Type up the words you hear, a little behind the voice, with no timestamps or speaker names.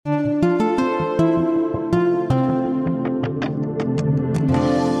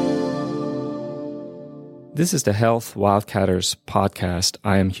This is the Health Wildcatters podcast.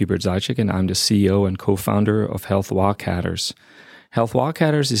 I am Hubert Zajcik, and I'm the CEO and co-founder of Health Wildcatters. Health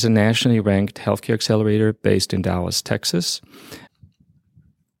Wildcatters is a nationally ranked healthcare accelerator based in Dallas, Texas.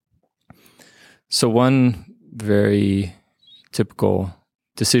 So one very typical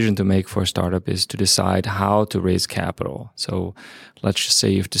decision to make for a startup is to decide how to raise capital. So let's just say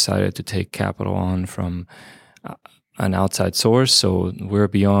you've decided to take capital on from an outside source. So we're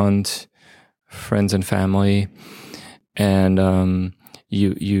beyond friends and family, and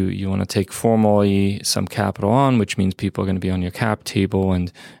you want to take formally some capital on, which means people are going to be on your cap table,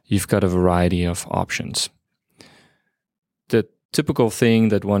 and you've got a variety of options. The typical thing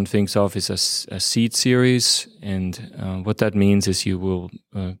that one thinks of is a seed series, and what that means is you will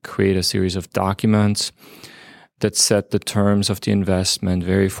create a series of documents that set the terms of the investment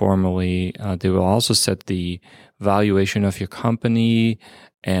very formally. They will also set the valuation of your company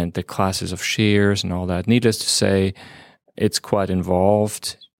and the classes of shares and all that. Needless to say, it's quite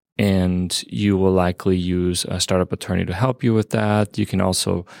involved, and you will likely use a startup attorney to help you with that. You can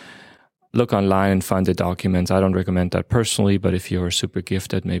also look online and find the documents. I don't recommend that personally, but if you're super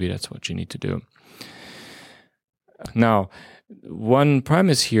gifted, maybe that's what you need to do. Now, one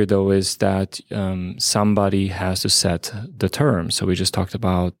premise here, though, is that somebody has to set the terms. So we just talked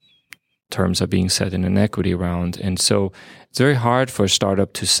about terms are being set in an equity round. And so it's very hard for a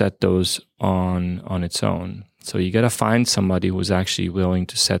startup to set those on its own. So you got to find somebody who's actually willing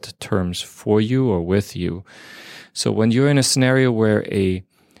to set terms for you or with you. So when you're in a scenario where a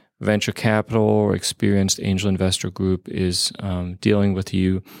venture capital or experienced angel investor group is dealing with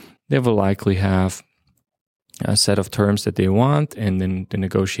you, they will likely have a set of terms that they want, and then the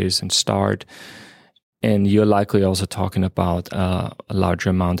negotiations start. And you're likely also talking about a larger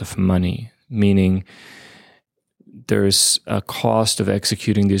amount of money, meaning there's a cost of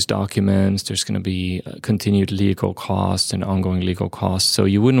executing these documents. There's going to be continued legal costs and ongoing legal costs. So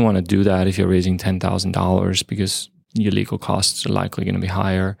you wouldn't want to do that if you're raising $10,000 because your legal costs are likely going to be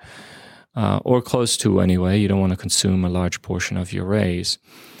higher, or close to anyway. You don't want to consume a large portion of your raise.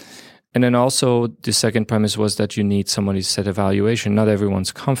 And then also the second premise was that you need somebody to set a valuation. Not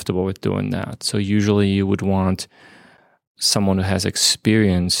everyone's comfortable with doing that. So usually you would want someone who has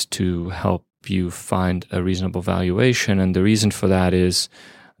experience to help you find a reasonable valuation. And the reason for that is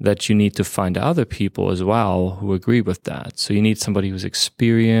that you need to find other people as well who agree with that. So you need somebody who's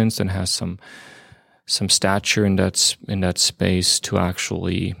experienced and has some stature in that space to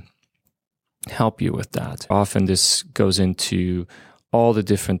actually help you with that. Often this goes into all the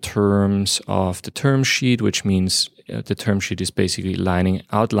different terms of the term sheet, which means the term sheet is basically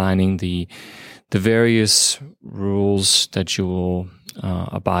outlining the various rules that you will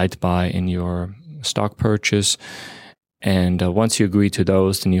abide by in your stock purchase. And once you agree to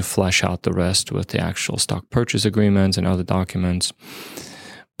those, then you flesh out the rest with the actual stock purchase agreements and other documents.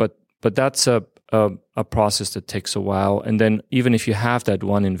 But that's a process that takes a while. And then even if you have that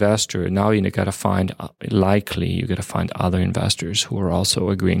one investor, now you got to find other investors who are also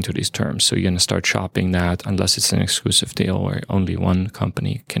agreeing to these terms. So you're going to start shopping that unless it's an exclusive deal where only one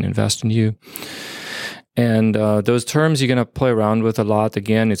company can invest in you. And those terms you're going to play around with a lot.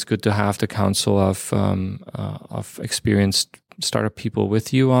 Again, it's good to have the counsel of experienced startup people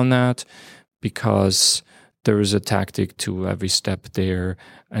with you on that, because there is a tactic to every step there.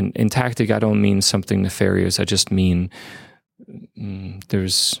 And in tactic, I don't mean something nefarious. I just mean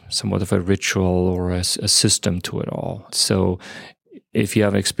there's somewhat of a ritual or a system to it all. So if you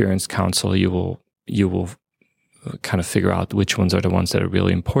have experienced counsel, you will kind of figure out which ones are the ones that are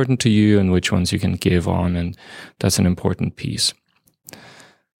really important to you and which ones you can give on. And that's an important piece.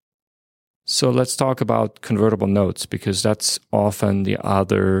 So let's talk about convertible notes, because that's often the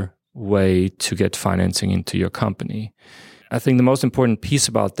other way to get financing into your company. I think the most important piece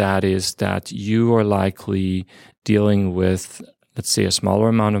about that is that you are likely dealing with, let's say, a smaller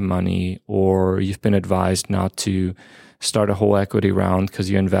amount of money, or you've been advised not to start a whole equity round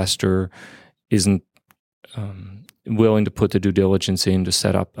because your investor isn't willing to put the due diligence in to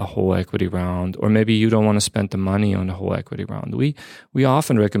set up a whole equity round, or maybe you don't want to spend the money on the whole equity round. We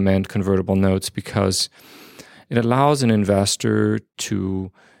often recommend convertible notes because it allows an investor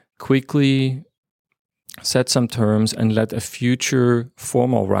to quickly set some terms and let a future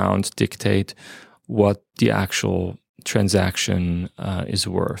formal round dictate what the actual transaction is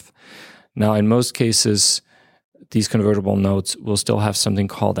worth. Now, in most cases, these convertible notes will still have something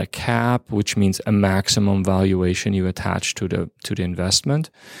called a cap, which means a maximum valuation you attach to the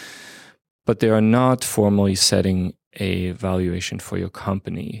investment. But they are not formally setting a valuation for your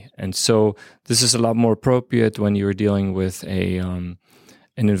company. And so this is a lot more appropriate when you're dealing with an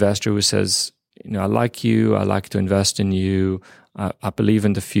investor who says, I like you. I like to invest in you. I believe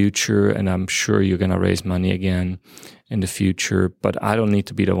in the future, and I'm sure you're going to raise money again in the future, but I don't need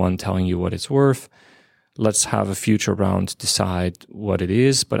to be the one telling you what it's worth. Let's have a future round decide what it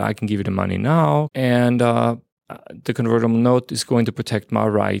is, but I can give you the money now. And the convertible note is going to protect my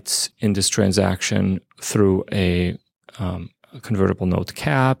rights in this transaction through a convertible note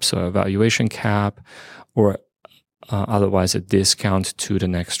cap, so a valuation cap, or otherwise a discount to the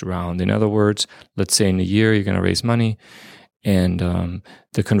next round. In other words, let's say in a year you're going to raise money, and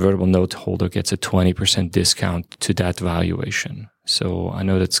the convertible note holder gets a 20% discount to that valuation. So I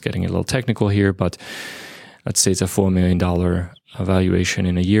know that's getting a little technical here, but let's say it's a $4 million valuation.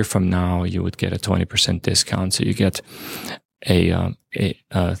 In a year from now, you would get a 20% discount. So you get a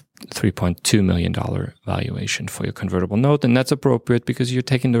 $3.2 million valuation for your convertible note. And that's appropriate because you're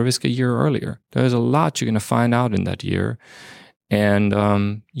taking the risk a year earlier. There's a lot you're going to find out in that year.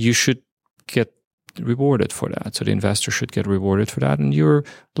 And you should get rewarded for that. So the investor should get rewarded for that. And you're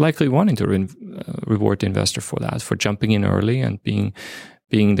likely wanting to reward the investor for that, for jumping in early and being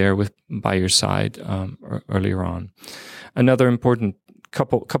there by your side earlier on. Another important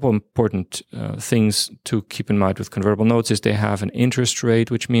couple important things to keep in mind with convertible notes is they have an interest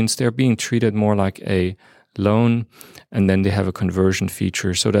rate, which means they're being treated more like a loan, and then they have a conversion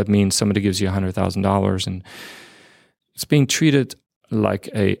feature. So that means somebody gives you $100,000 and it's being treated like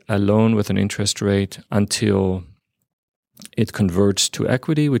a loan with an interest rate until it converts to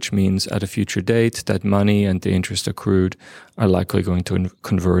equity, which means at a future date, that money and the interest accrued are likely going to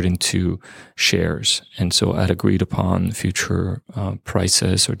convert into shares. And so at agreed upon future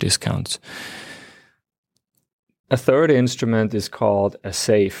prices or discounts. A third instrument is called a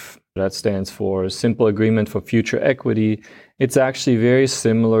SAFE. That stands for Simple Agreement for Future Equity. It's actually very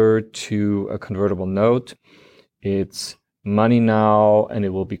similar to a convertible note. It's money now, and it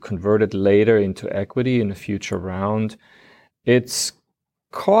will be converted later into equity in a future round. It's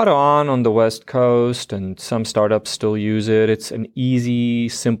caught on the West Coast, and some startups still use it. It's an easy,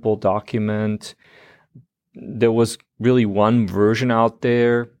 simple document. There was really one version out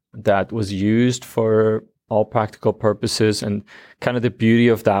there that was used for all practical purposes, and kind of the beauty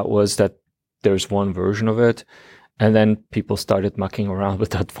of that was that there's one version of it. And then people started mucking around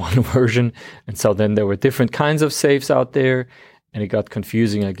with that one version. And so then there were different kinds of safes out there, and it got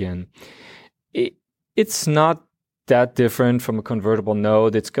confusing again. It's not that different from a convertible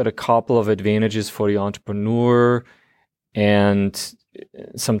note. It's got a couple of advantages for the entrepreneur, and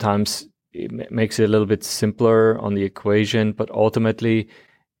sometimes it makes it a little bit simpler on the equation. But ultimately,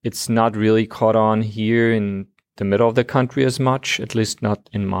 it's not really caught on here in the middle of the country as much, at least not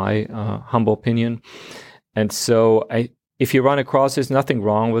in my humble opinion. And so if you run across, there's nothing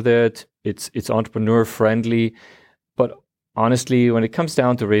wrong with it. It's entrepreneur friendly. But honestly, when it comes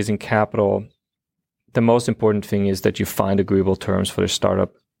down to raising capital, the most important thing is that you find agreeable terms for the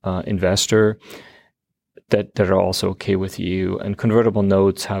startup investor that are also okay with you. And convertible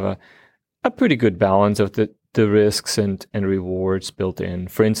notes have a pretty good balance of the risks and rewards built in.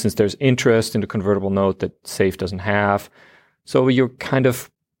 For instance, there's interest in the convertible note that SAFE doesn't have. So you're kind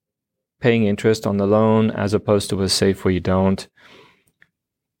of paying interest on the loan as opposed to a SAFE where you don't.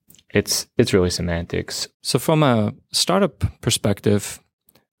 It's really semantics. So from a startup perspective,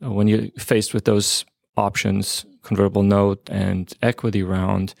 when you're faced with those options, convertible note and equity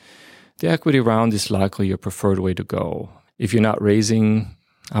round, the equity round is likely your preferred way to go. If you're not raising,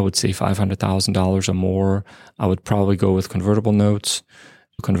 I would say $500,000 or more, I would probably go with convertible notes.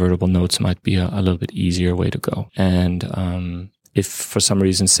 Convertible notes might be a little bit easier way to go. And if for some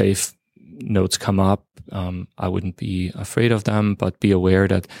reason SAFE notes come up, I wouldn't be afraid of them, but be aware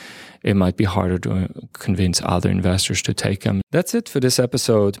that it might be harder to convince other investors to take them. That's it for this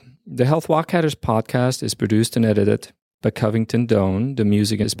episode. The Health Wildcatters podcast is produced and edited by Covington Doan. The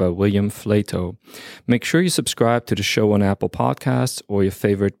music is by William Flato. Make sure you subscribe to the show on Apple Podcasts or your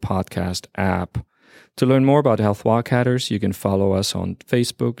favorite podcast app. To learn more about Health Wildcatters, you can follow us on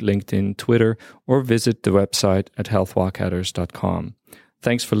Facebook, LinkedIn, Twitter, or visit the website at healthwildcatters.com.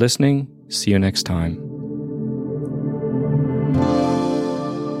 Thanks for listening. See you next time.